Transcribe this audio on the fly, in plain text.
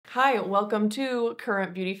Hi, welcome to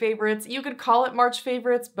Current Beauty Favorites. You could call it March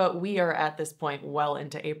favorites, but we are at this point well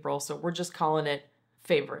into April, so we're just calling it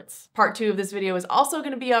favorites. Part 2 of this video is also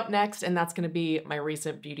going to be up next, and that's going to be my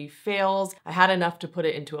recent beauty fails. I had enough to put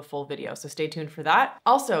it into a full video, so stay tuned for that.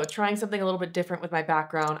 Also, trying something a little bit different with my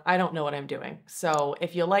background. I don't know what I'm doing. So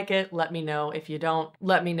if you like it, let me know. If you don't,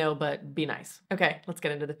 let me know, but be nice. Okay, let's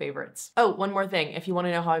get into the favorites. Oh, one more thing. If you want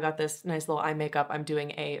to know how I got this nice little eye makeup, I'm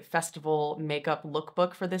doing a festival makeup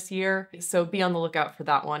lookbook for this year, so be on the lookout for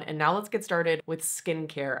that one. And now let's get started with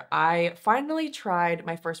skincare. I finally tried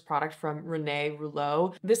my first product from René Rouleau.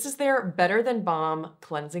 This is their Better Than Balm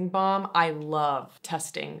Cleansing Balm. I love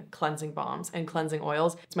testing cleansing balms and cleansing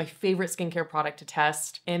oils. It's my favorite skincare product to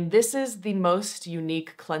test. And this is the most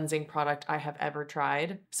unique cleansing product I have ever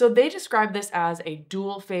tried. So they describe this as a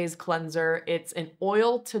dual phase cleanser. It's an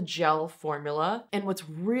oil to gel formula. And what's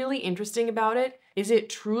really interesting about it is it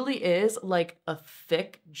truly is like a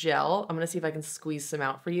thick gel. I'm gonna see if I can squeeze some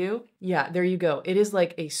out for you. Yeah, there you go. It is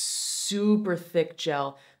like a super thick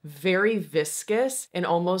gel, very viscous and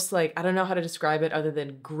almost like, I don't know how to describe it other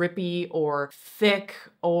than grippy or thick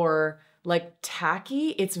or like tacky.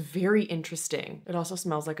 It's very interesting. It also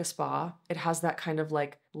smells like a spa. It has that kind of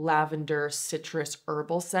like lavender citrus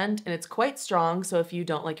herbal scent, and it's quite strong. So if you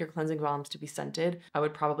don't like your cleansing balms to be scented, I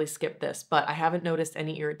would probably skip this, but I haven't noticed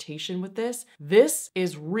any irritation with this. This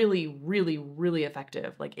is really, really, really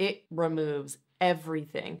effective. Like it removes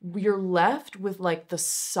everything. You're left with like the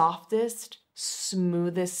softest,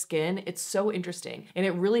 smoothest skin. It's so interesting. And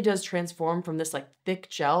it really does transform from this like thick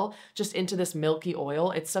gel just into this milky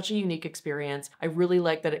oil. It's such a unique experience. I really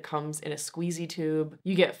like that it comes in a squeezy tube.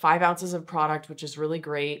 You get 5 ounces of product, which is really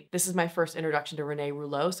great. This is my first introduction to René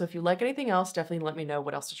Rouleau. So if you like anything else, definitely let me know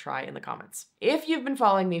what else to try in the comments. If you've been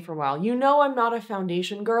following me for a while, you know I'm not a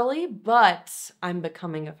foundation girly, but I'm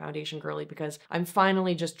becoming a foundation girly because I'm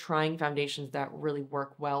finally just trying foundations that really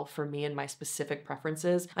work well for me and my specific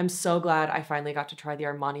preferences. I'm so glad I finally got to try the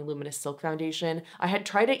Armani Luminous Silk Foundation. I had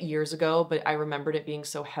tried it years ago, but I remembered it being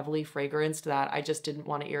so heavily fragranced that I just didn't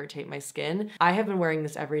want to irritate my skin. I have been wearing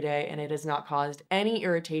this every day and it has not caused any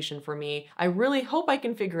irritation for me. I really hope I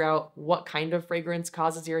can figure out what kind of fragrance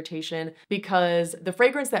causes irritation, because the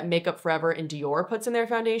fragrance that Makeup Forever and Dior puts in their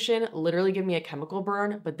foundation literally give me a chemical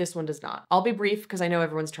burn, but this one does not. I'll be brief because I know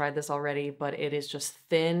everyone's tried this already, but it is just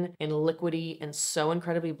thin and liquidy and so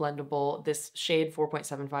incredibly blendable. This shade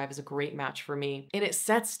 4.75 is a great match for me. And it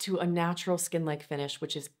sets to a natural skin-like finish,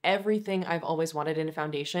 which is everything I've always wanted in a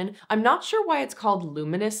foundation. I'm not sure why it's called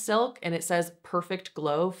Luminous Silk and it says Perfect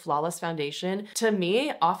Glow Flawless Foundation. To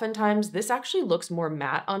me, oftentimes this actually looks more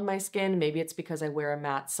matte on my skin. Maybe it's because I wear a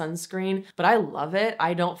matte sunscreen, but I love it.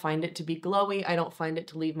 I don't find it to be glowy. I don't find it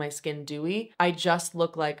to leave my skin dewy. I just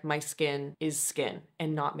look like my skin is skin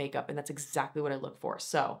and not makeup, and that's exactly what I look for.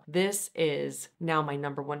 So this is now my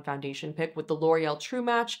 #1 foundation pick, with the L'Oreal True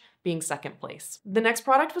Match being second place. The next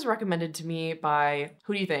product was recommended to me by,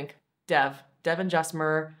 who do you think? Devin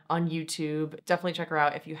Jesmer on YouTube. Definitely check her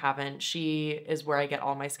out if you haven't. She is where I get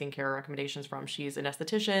all my skincare recommendations from. She's an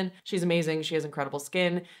esthetician. She's amazing. She has incredible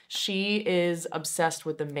skin. She is obsessed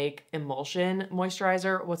with the Make Emulsion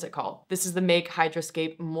Moisturizer. What's it called? This is the Make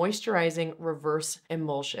Hydrascape Moisturizing Reverse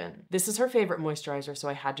Emulsion. This is her favorite moisturizer, so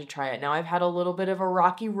I had to try it. Now, I've had a little bit of a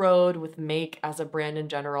rocky road with Make as a brand in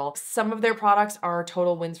general. Some of their products are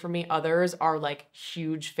total wins for me. Others are like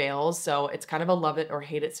huge fails. So it's kind of a love it or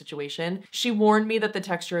hate it situation. She warned me that the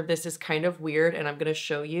texture of this is kind of weird, and I'm gonna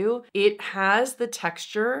show you. It has the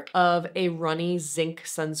texture of a runny zinc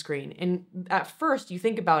sunscreen. And at first you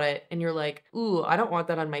think about it and you're like, ooh, I don't want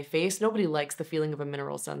that on my face. Nobody likes the feeling of a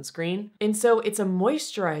mineral sunscreen. And so it's a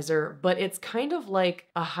moisturizer, but it's kind of like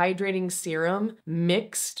a hydrating serum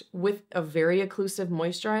mixed with a very occlusive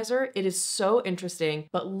moisturizer. It is so interesting,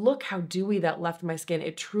 but look how dewy that left my skin.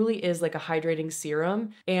 It truly is like a hydrating serum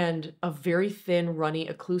and a very thin, runny,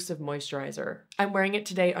 occlusive moisturizer. I'm wearing it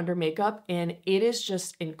today under makeup and it is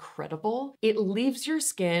just incredible. It leaves your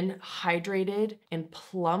skin hydrated and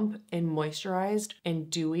plump and moisturized and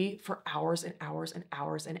dewy for hours and hours and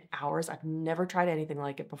hours and hours. I've never tried anything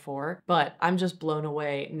like it before, but I'm just blown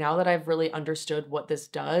away. Now that I've really understood what this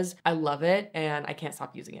does, I love it and I can't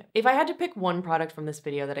stop using it. If I had to pick one product from this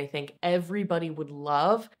video that I think everybody would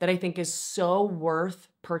love, that I think is so worth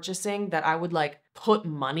purchasing, that I would like put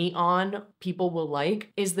money on people will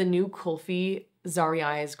like, is the new Kulfi Zari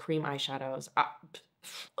Eyes Cream Eyeshadows.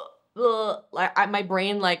 my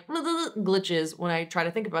brain like glitches when I try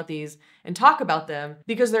to think about these and talk about them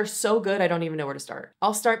because they're so good I don't even know where to start.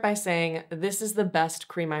 I'll start by saying this is the best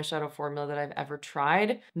cream eyeshadow formula that I've ever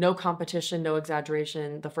tried. No competition, no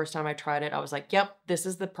exaggeration. The first time I tried it, I was like, yep, this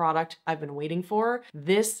is the product I've been waiting for.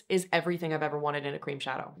 This is everything I've ever wanted in a cream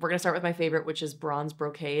shadow. We're gonna start with my favorite, which is Bronze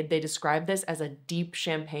Brocade. They describe this as a deep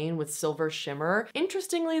champagne with silver shimmer.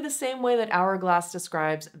 Interestingly, the same way that Hourglass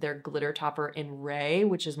describes their glitter topper in Ray,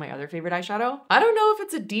 which is my other favorite eyeshadow. I don't know if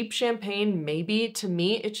it's a deep champagne, maybe. To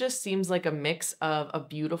me, it just seems like a mix of a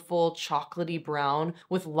beautiful chocolatey brown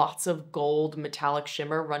with lots of gold metallic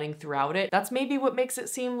shimmer running throughout it. That's maybe what makes it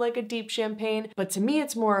seem like a deep champagne, but to me,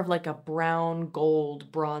 it's more of like a brown,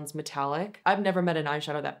 gold, bronze metallic. I've never met an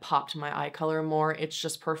eyeshadow that popped my eye color more. It's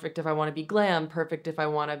just perfect if I want to be glam, perfect if I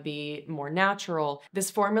want to be more natural.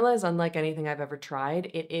 This formula is unlike anything I've ever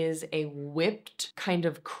tried. It is a whipped kind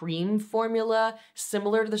of cream formula,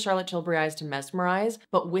 similar to the Charlotte Tilbury Eyes to Mesmerize,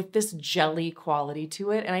 but with this jelly quality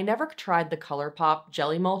to it. And I never tried the ColourPop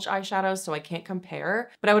Jelly Mulch eyeshadows, so I can't compare,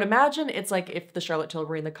 but I would imagine it's like if the Charlotte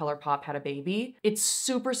Tilbury and the ColourPop had a baby. It's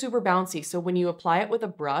super, super bouncy. So when you apply it with a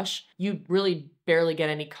brush, you really barely get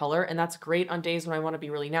any color, and that's great on days when I want to be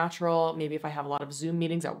really natural, maybe if I have a lot of Zoom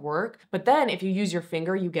meetings at work. But then if you use your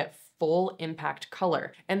finger, you get full impact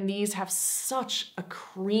color. And these have such a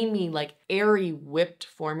creamy, like airy whipped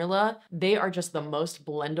formula. They are just the most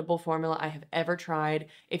blendable formula I have ever tried.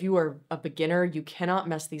 If you are a beginner, you cannot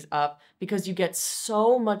mess these up because you get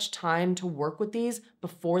so much time to work with these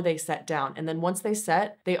before they set down. And then once they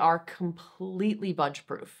set, they are completely budge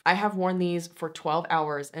proof. I have worn these for 12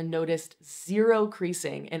 hours and noticed zero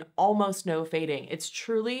creasing and almost no fading. It's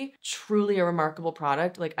truly, truly a remarkable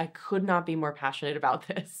product. Like, I could not be more passionate about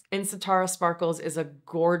this. And Satara Sparkles is a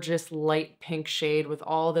gorgeous light pink shade with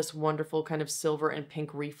all this wonderful kind of silver and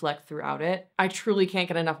pink reflect throughout it. I truly can't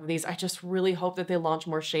get enough of these. I just really hope that they launch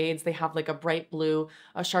more shades. They have like a bright blue,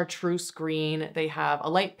 a chartreuse green, they have a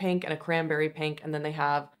light pink and a cranberry pink, and then they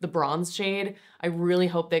have the bronze shade. I really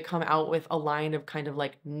hope they come out with a line of kind of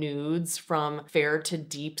like nudes from fair to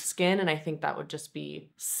deep skin, and I think that would just be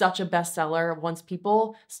such a bestseller once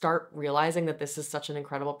people start realizing that this is such an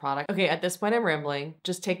incredible product. Okay, at this point I'm rambling.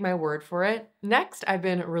 Just take my word for it. Next, I've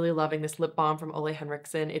been really loving this lip balm from Ole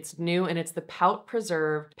Henriksen. It's new and it's the Pout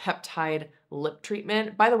Preserved Peptide Lip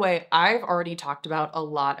Treatment. By the way, I've already talked about a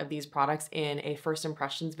lot of these products in a first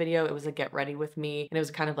impressions video. It was a get ready with me, and it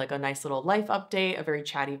was kind of like a nice little life update, a very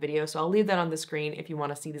chatty video. So I'll leave that on the screen if you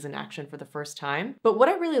want to see these in action for the first time. But what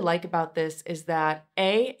I really like about this is that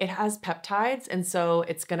A, it has peptides, and so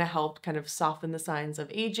it's going to help kind of soften the signs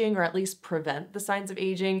of aging, or at least prevent the signs of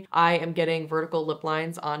aging. I am getting vertical lip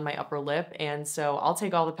lines on my upper lip, and so I'll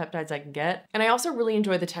take all the peptides I can get. And I also really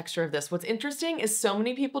enjoy the texture of this. What's interesting is so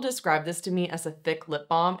many people describe this to me as a thick lip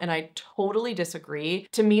balm, and I totally disagree.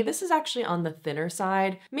 To me, this is actually on the thinner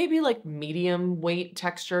side, maybe like medium weight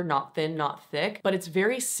texture, not thin, not thick, but it's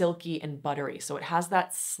very silky and buttery. So it has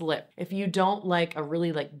that slip. If you don't like a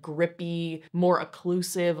really like grippy, more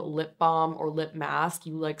occlusive lip balm or lip mask,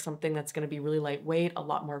 you like something that's going to be really lightweight, a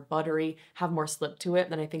lot more buttery, have more slip to it,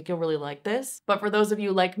 then I think you'll really like this. But for those of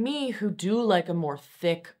you like me who do like a more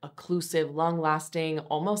thick, occlusive, long-lasting,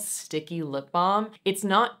 almost sticky lip balm, it's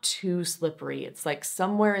not too slippery. It's like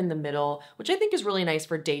somewhere in the middle, which I think is really nice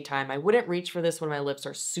for daytime. I wouldn't reach for this when my lips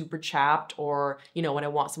are super chapped or, you know, when I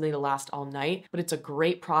want something to last all night, but it's a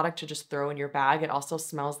great product to just throw in your bag. It also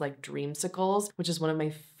smells like dreamsicles, which is one of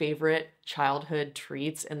my favorite childhood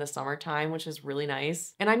treats in the summertime, which is really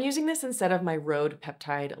nice. And I'm using this instead of my Rhode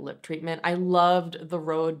Peptide Lip Treatment. I loved the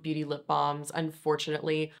Rhode Beauty Lip Balms.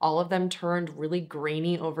 Unfortunately, all of them turned really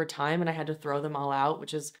grainy over time and I had to throw them all out,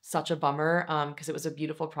 which is such a bummer because it was a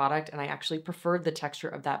beautiful product and I actually preferred the texture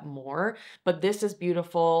of that more. But this is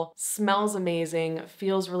beautiful, smells amazing,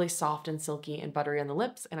 feels really soft and silky and buttery on the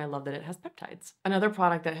lips, and I love that it has peptides. Another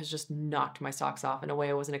product that has just knocked my socks off in a way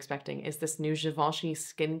I wasn't expecting is this new Givenchy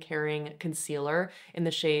Skin Caring Concealer in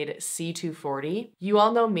the shade C240. You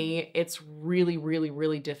all know me, it's really, really,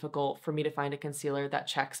 really difficult for me to find a concealer that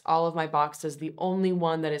checks all of my boxes. The only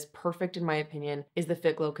one that is perfect in my opinion is the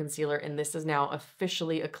Fit Glow Concealer, and this is now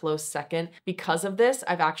officially a close second. Because of this,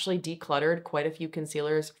 I've actually decluttered quite a few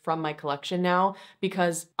concealers from my collection now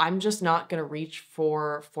because I'm just not gonna reach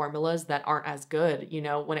for formulas that aren't as good. You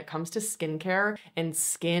know, when it comes to skincare and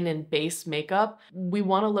skin and base makeup, we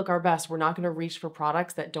wanna look our best. We're not gonna reach for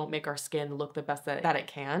products that don't make our skin look the best that it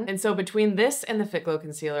can. And so between this and the Fit Glow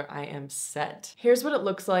Concealer, I am set. Here's what it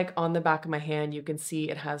looks like on the back of my hand. You can see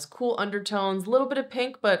it has cool undertones, a little bit of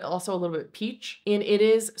pink, but also a little bit peach. And it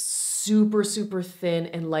is super, super thin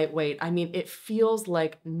and lightweight. I mean, it feels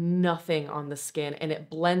like nothing on the skin and it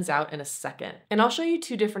blends out in a second. And I'll show you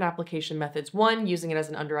two different application methods. One, using it as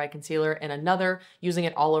an under eye concealer, and another, using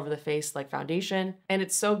it all over the face like foundation. And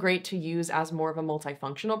it's so great to use as more of a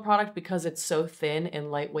multifunctional product because it's so thin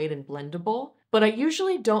and lightweight and blendable. But I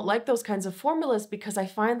usually don't like those kinds of formulas because I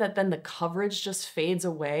find that then the coverage just fades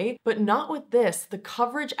away. But not with this. The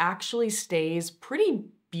coverage actually stays pretty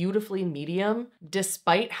beautifully medium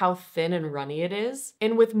despite how thin and runny it is.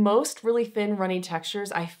 And with most really thin runny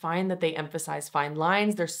textures, I find that they emphasize fine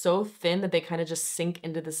lines. They're so thin that they kind of just sink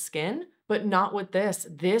into the skin. But not with this.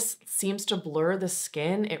 This seems to blur the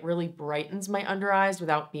skin. It really brightens my under eyes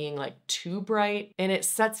without being like too bright. And it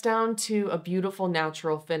sets down to a beautiful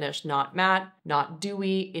natural finish, not matte, not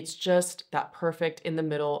dewy. It's just that perfect in the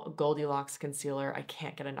middle Goldilocks concealer. I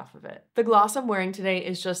can't get enough of it. The gloss I'm wearing today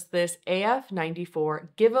is just this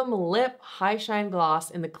AF94 Give 'Em Lip High Shine Gloss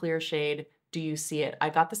in the clear shade Do You See It?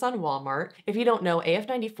 I got this on Walmart. If you don't know,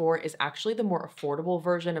 AF94 is actually the more affordable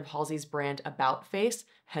version of Halsey's brand About Face,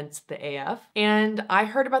 hence the AF. And I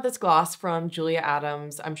heard about this gloss from Julia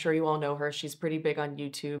Adams. I'm sure you all know her. She's pretty big on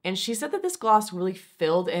YouTube. And she said that this gloss really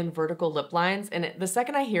filled in vertical lip lines. And the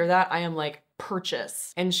second I hear that, I am like,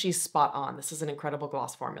 purchase. And she's spot on. This is an incredible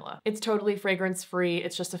gloss formula. It's totally fragrance free.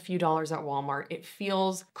 It's just a few dollars at Walmart. It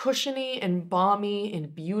feels cushiony and balmy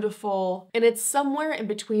and beautiful. And it's somewhere in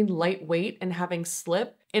between lightweight and having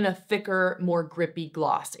slip in a thicker, more grippy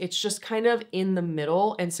gloss. It's just kind of in the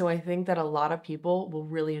middle. And so I think that a lot of people will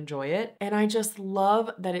really enjoy it. And I just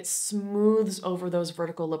love that it smooths over those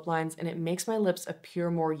vertical lip lines and it makes my lips appear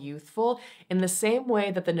more youthful in the same way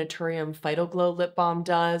that the Naturium Phytoglow lip balm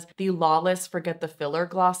does. The Lawless Forget the Filler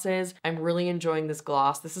glosses. I'm really enjoying this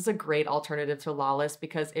gloss. This is a great alternative to Lawless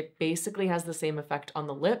because it basically has the same effect on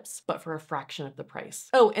the lips, but for a fraction of the price.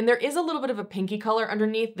 Oh, and there is a little bit of a pinky color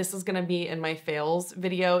underneath. This is gonna be in my fails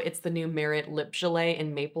video. It's the new Merit Lip Gelée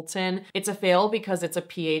in Mapleton. It's a fail because it's a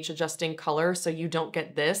pH adjusting color, so you don't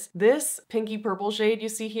get this. This pinky purple shade you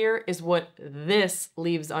see here is what this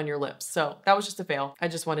leaves on your lips. So that was just a fail. I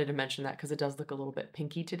just wanted to mention that because it does look a little bit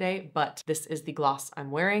pinky today, but this is the gloss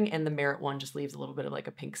I'm wearing and the Merit one just leaves a little bit of like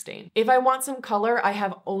a pink stain. If I want some color, I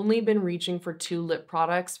have only been reaching for two lip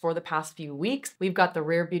products for the past few weeks. We've got the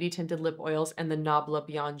Rare Beauty tinted lip oils and the Nabla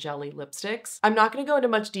Beyond Jelly lipsticks. I'm not going to go into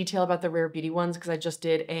much detail about the Rare Beauty ones because I just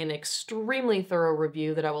did an extremely thorough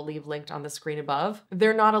review that I will leave linked on the screen above.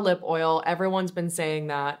 They're not a lip oil. Everyone's been saying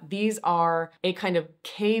that. These are a kind of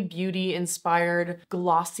K-beauty inspired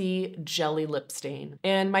glossy jelly lip stain.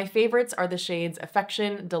 And my favorites are the shades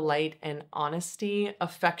Affection, Delight, and Honesty.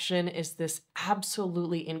 Affection is this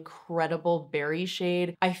absolutely incredible berry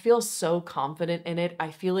shade. I feel so confident in it.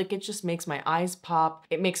 I feel like it just makes my eyes pop.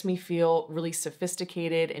 It makes me feel really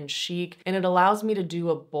sophisticated and chic, and it allows me to do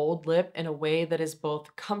a bold lip in a way that is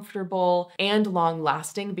both comfortable and long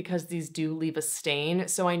lasting because these do leave a stain.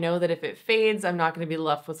 So I know that if it fades, I'm not going to be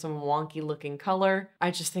left with some wonky looking color.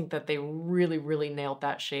 I just think that they really, really nailed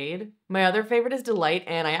that shade. My other favorite is Delight,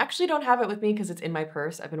 and I actually don't have it with me because it's in my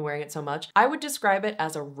purse. I've been wearing it so much. I would describe it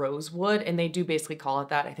as a rosewood, and they do basically call it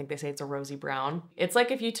that. I think they say it's a rosy brown. It's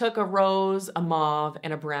like if you took a rose, a mauve,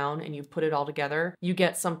 and a brown and you put it all together, you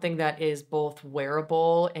get something that is both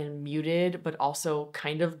wearable and muted, but also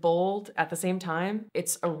kind of bold at the same time.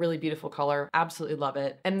 It's a really beautiful color. Absolutely love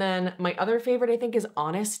it. And then my other favorite, I think, is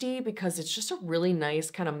Honesty because it's just a really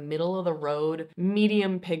nice kind of middle of the road,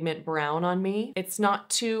 medium pigment brown on me. It's not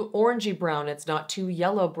too orangey brown. It's not too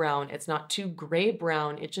yellow brown. It's not too gray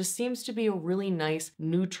brown. It just seems to be a really nice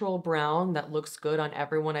neutral brown that looks good on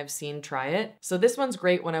everyone I've seen try it. So this one's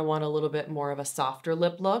great when I want a little bit more of a softer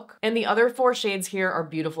lip look. And the other four shades here are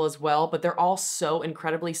beautiful as well, but they're all so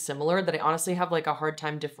incredibly similar that I honestly have like a hard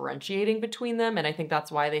time differentiating between them. And I think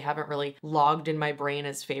that's why they haven't really logged in my brain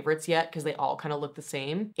as favorites yet because they all kind of look the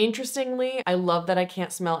same. Interestingly, I love that I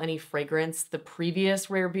can't smell any fragrance. The previous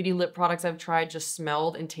Rare Beauty lip products I've tried just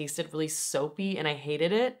smelled and tasted really soapy and I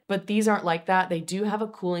hated it. But these aren't like that. They do have a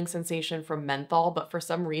cooling sensation from menthol, but for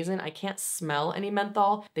some reason I can't smell any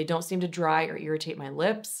menthol. They don't seem to dry or irritate my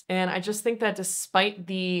lips. And I just think that despite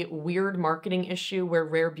the weird marketing issue where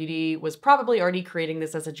Rare Beauty was probably already creating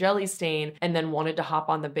this as a jelly stain and then wanted to hop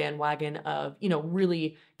on the bandwagon of, you know,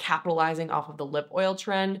 really capitalizing off of the lip oil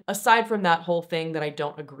trend. Aside from that whole thing that I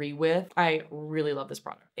don't agree with, I really love this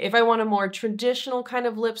product. If I want a more traditional kind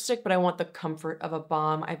of lipstick, but I want the comfort of a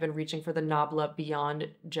balm, I've been reaching for the Nabla Beyond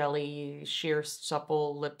Jelly Sheer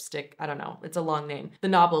Supple Lipstick. I don't know, it's a long name. The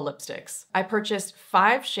Nabla lipsticks. I purchased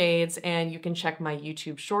 5 shades, and you can check my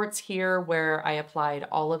YouTube shorts here where I applied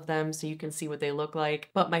all of them so you can see what they look like.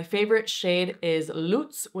 But my favorite shade is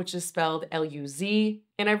Luz, which is spelled L-U-Z.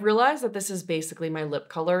 And I've realized that this is basically my lip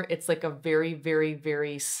color. It's like a very, very,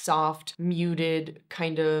 very soft, muted,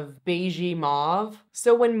 kind of beigey mauve.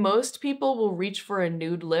 So when most people will reach for a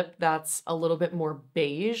nude lip that's a little bit more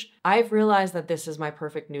beige, I've realized that this is my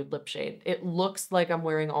perfect nude lip shade. It looks like I'm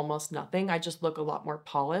wearing almost nothing. I just look a lot more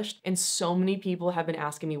polished. And so many people have been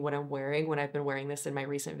asking me what I'm wearing when I've been wearing this in my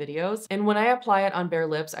recent videos. And when I apply it on bare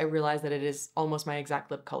lips, I realize that it is almost my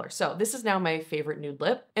exact lip color. So this is now my favorite nude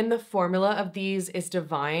lip. And the formula of these is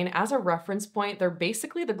divine. As a reference point, they're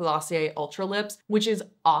basically the Glossier Ultra Lips, which is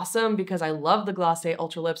awesome because I love the Glossier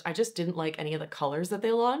Ultra Lips. I just didn't like any of the colors that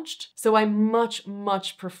they launched. So I much,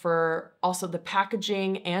 much prefer also the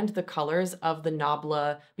packaging and the colors of the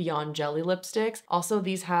Nabla Beyond Jelly lipsticks. Also,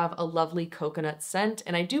 these have a lovely coconut scent,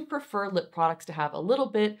 and I do prefer lip products to have a little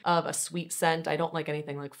bit of a sweet scent. I don't like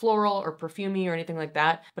anything like floral or perfumey or anything like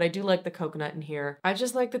that, but I do like the coconut in here. I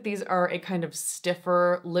just like that these are a kind of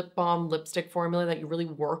stiffer lip balm lipstick formula that you really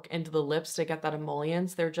work into the lips to get that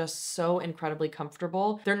emollients. They're just so incredibly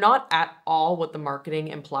comfortable. They're not at all what the marketing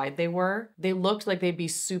implied they were. They looked like they'd be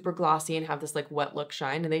super glossy and have this like wet look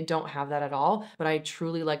shine, and they don't have that at all, but I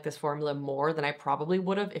truly like this formula more than I probably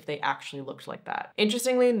would have if they actually looked like that.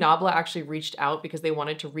 Interestingly, Nabla actually reached out because they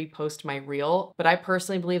wanted to repost my reel, but I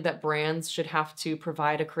personally believe that brands should have to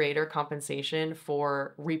provide a creator compensation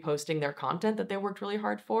for reposting their content that they worked really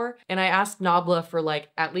hard for. And I asked Nabla for like,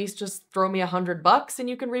 at least just throw me $100 and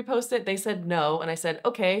you can repost it. They said no. And I said,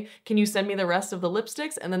 okay, can you send me the rest of the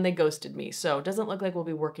lipsticks? And then they ghosted me. So it doesn't look like we'll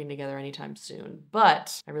be working together anytime soon,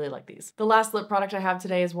 but I really like these. The last lip product I have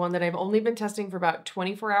today is one that I've only been testing for about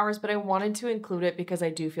 24 hours, but I wanted to include it because I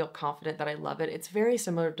do feel confident that I love it. It's very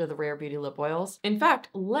similar to the Rare Beauty lip oils. In fact,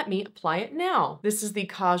 let me apply it now. This is the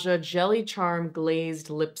Kaja Jelly Charm Glazed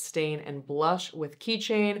Lip Stain and Blush with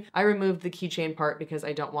keychain. I removed the keychain part because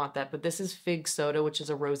I don't want that, but this is Fig Soda, which is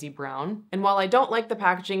a rosy brown. And while I don't like the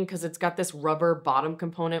packaging because it's got this rubber bottom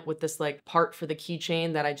component with this like part for the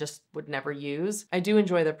keychain that I just would never use, I do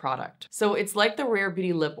enjoy the product. So it's like the Rare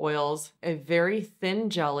Beauty lip oils, a very thin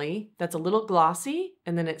jelly that's a little glossy,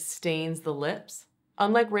 and then it stains the lips.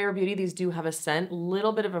 Unlike Rare Beauty, these do have a scent,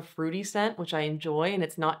 little bit of a fruity scent, which I enjoy, and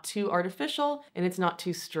it's not too artificial and it's not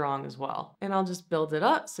too strong as well. And I'll just build it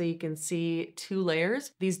up so you can see 2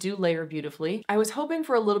 layers. These do layer beautifully. I was hoping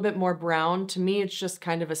for a little bit more brown. To me, it's just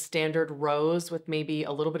kind of a standard rose with maybe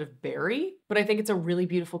a little bit of berry, but I think it's a really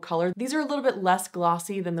beautiful color. These are a little bit less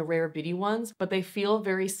glossy than the Rare Beauty ones, but they feel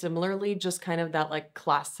very similarly, just kind of that like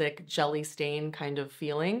classic jelly stain kind of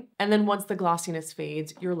feeling. And then once the glossiness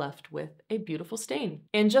fades, you're left with a beautiful stain.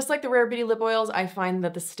 And just like the Rare Beauty lip oils, I find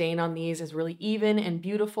that the stain on these is really even and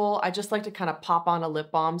beautiful. I just like to kind of pop on a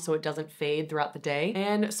lip balm so it doesn't fade throughout the day.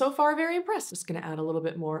 And so far, very impressed. Just gonna add a little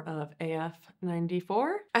bit more of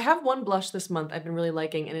AF94. I have one blush this month I've been really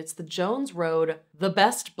liking, and it's the Jones Road The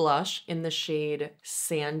Best Blush in the shade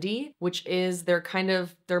Sandy, which is their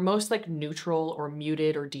most like neutral or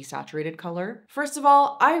muted or desaturated color. First of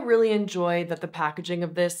all, I really enjoy that the packaging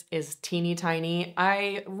of this is teeny tiny.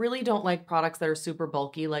 I really don't like products that are super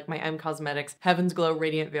bulky, like my M Cosmetics Heaven's Glow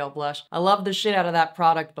Radiant Veil Blush. I love the shit out of that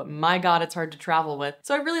product, but my God, it's hard to travel with.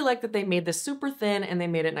 So I really like that they made this super thin and they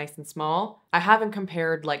made it nice and small. I haven't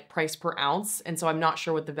compared like price per ounce, and so I'm not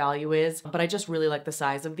sure what the value is, but I just really like the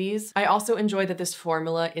size of these. I also enjoy that this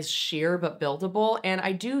formula is sheer but buildable, and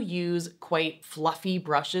I do use quite fluffy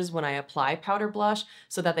brushes when I apply powder blush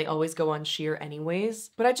so that they always go on sheer anyways,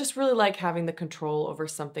 but I just really like having the control over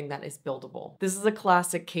something that is buildable. This is a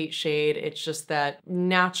classic Kate shade. It's just that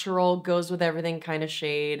natural, goes with everything kind of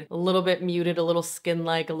shade, a little bit muted, a little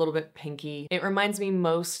skin-like, a little bit pinky. It reminds me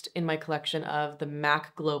most in my collection of the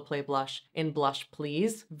MAC Glow Play blush in Blush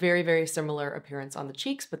Please. Very, very similar appearance on the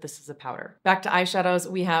cheeks, but this is a powder. Back to eyeshadows,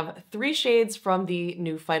 we have 3 shades from the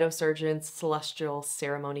new Phytosurgeons Celestial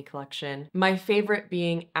Ceremony collection. My favorite being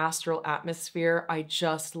being Astral Atmosphere. I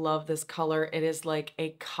just love this color. It is like a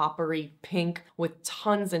coppery pink with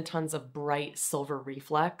tons and tons of bright silver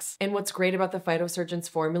reflex. And what's great about the Phytosurgence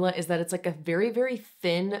formula is that it's like a very, very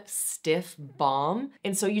thin, stiff balm.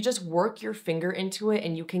 And so you just work your finger into it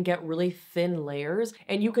and you can get really thin layers,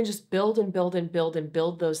 and you can just build and build and build and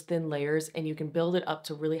build those thin layers, and you can build it up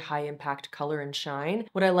to really high impact color and shine.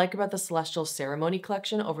 What I like about the Celestial Ceremony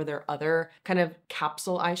collection over their other kind of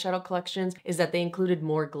capsule eyeshadow collections is that they included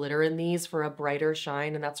more glitter in these for a brighter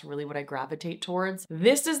shine, and that's really what I gravitate towards.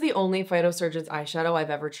 This is the only Phytosurgence eyeshadow I've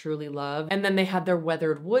ever truly loved. And then they had their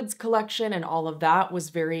Weathered Woods collection, and all of that was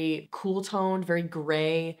very cool toned, very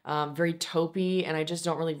gray, very taupey, and I just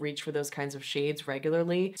don't really reach for those kinds of shades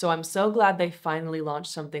regularly. So I'm so glad they finally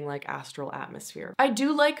launched something like Astral Atmosphere. I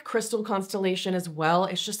do like Crystal Constellation as well.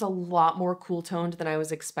 It's just a lot more cool toned than I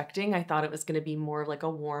was expecting. I thought it was going to be more of like a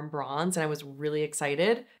warm bronze, and I was really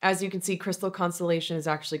excited. As you can see, Crystal Constellation is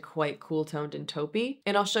actually quite cool toned and taupey.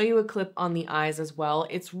 And I'll show you a clip on the eyes as well.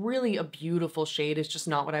 It's really a beautiful shade. It's just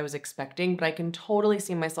not what I was expecting, but I can totally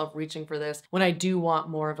see myself reaching for this when I do want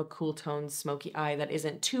more of a cool toned smoky eye that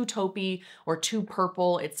isn't too taupey or too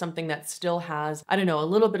purple. It's something that still has, I don't know, a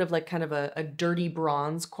little bit of like kind of a dirty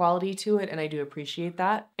bronze quality to it, and I do appreciate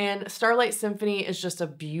that. And Starlight Symphony is just a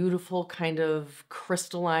beautiful kind of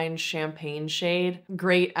crystalline champagne shade.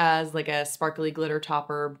 Great as like a sparkly glitter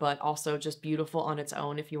topper, but also just beautiful on its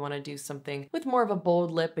own if you want to do something with more of a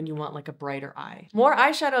bold lip and you want like a brighter eye. More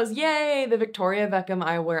eyeshadows, yay! The Victoria Beckham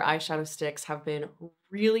Eyewear eyeshadow sticks have been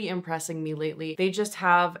really impressing me lately. They just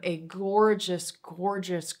have a gorgeous,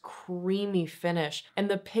 gorgeous, creamy finish. And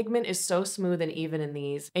the pigment is so smooth and even in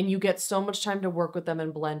these. And you get so much time to work with them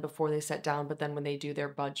and blend before they set down, but then when they do, they're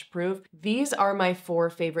budge proof. These are my 4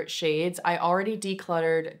 favorite shades. I already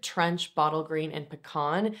decluttered Trench, Bottle Green, and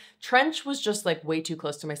Pecan. Trench was just like way too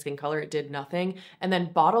close to my skin color. It did nothing. And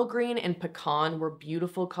then Bottle Green and Pecan were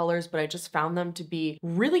beautiful colors, but I just found them to be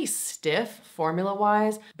really stiff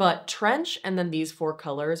formula-wise. But Trench and then these 4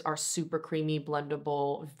 colors are super creamy,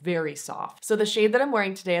 blendable, very soft. So the shade that I'm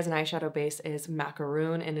wearing today as an eyeshadow base is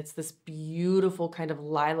Macaroon, and it's this beautiful kind of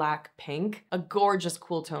lilac pink, a gorgeous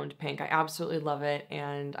cool toned pink. I absolutely love it,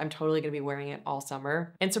 and I'm totally gonna be wearing it all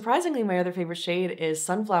summer. And surprisingly, my other favorite shade is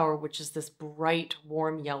Sunflower, which is this bright,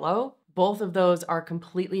 warm yellow. Both of those are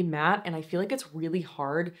completely matte, and I feel like it's really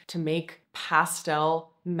hard to make pastel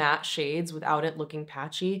matte shades without it looking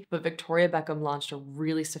patchy, but Victoria Beckham launched a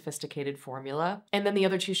really sophisticated formula. And then the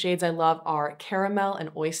other 2 shades I love are Caramel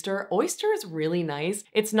and Oyster. Oyster is really nice.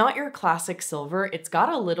 It's not your classic silver. It's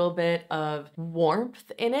got a little bit of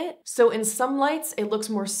warmth in it. So in some lights, it looks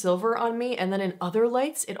more silver on me, and then in other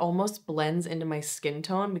lights, it almost blends into my skin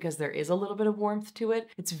tone because there is a little bit of warmth to it.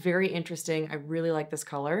 It's very interesting. I really like this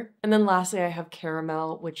color. And then lastly, I have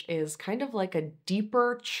Caramel, which is kind of like a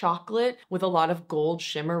deeper chocolate with a lot of gold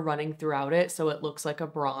shimmer running throughout it, so it looks like a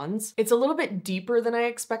bronze. It's a little bit deeper than I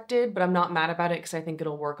expected, but I'm not mad about it because I think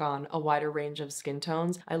it'll work on a wider range of skin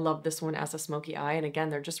tones. I love this one as a smoky eye, and again,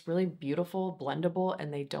 they're just really beautiful, blendable,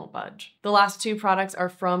 and they don't budge. The last 2 products are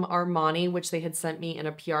from Armani, which they had sent me in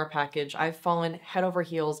a PR package. I've fallen head over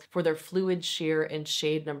heels for their Fluid Sheer in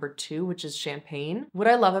shade number 2, which is Champagne. What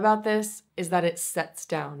I love about this is that it sets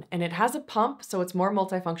down, and it has a pump, so it's more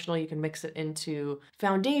multifunctional. You can mix it into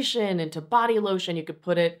foundation, into body lotion. You could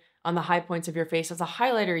put it on the high points of your face as a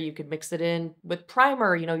highlighter. You could mix it in with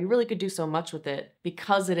primer. You know, you really could do so much with it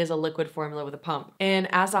because it is a liquid formula with a pump. And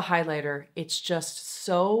as a highlighter, it's just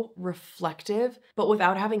so reflective, but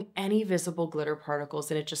without having any visible glitter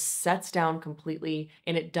particles, and it just sets down completely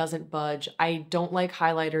and it doesn't budge. I don't like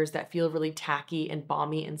highlighters that feel really tacky and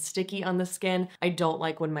balmy and sticky on the skin. I don't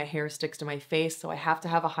like when my hair sticks to my face, so I have to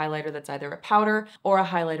have a highlighter that's either a powder or a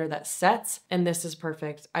highlighter that sets, and this is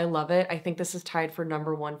perfect. I love it. I think this is tied for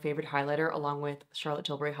 #1 favorite highlighter along with Charlotte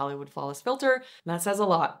Tilbury Hollywood Flawless Filter, and that says a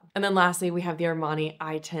lot. And then lastly, we have the Armani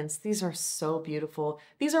eye tints. These are so beautiful.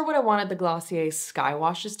 These are what I wanted the Glossier Sky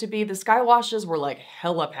Washes to be. The Sky Washes were like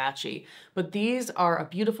hella patchy, but these are a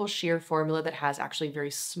beautiful sheer formula that has actually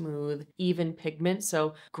very smooth, even pigment.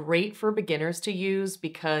 So great for beginners to use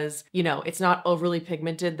because, you know, it's not overly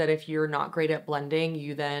pigmented that if you're not great at blending,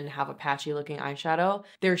 you then have a patchy looking eyeshadow.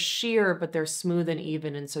 They're sheer, but they're smooth and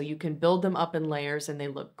even. And so you can build them up in layers and they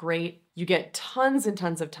look great. You get tons and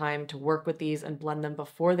tons of time to work with these and blend them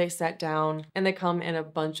before they set down. And they come in a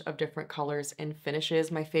bunch of different colors and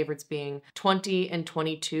finishes. My favorites being 20 and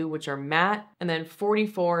 22, which are matte, and then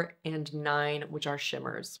 44 and 9, which are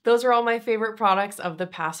shimmers. Those are all my favorite products of the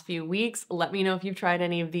past few weeks. Let me know if you've tried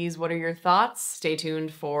any of these. What are your thoughts? Stay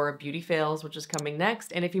tuned for Beauty Fails, which is coming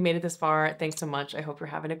next. And if you made it this far, thanks so much. I hope you're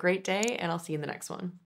having a great day, and I'll see you in the next one.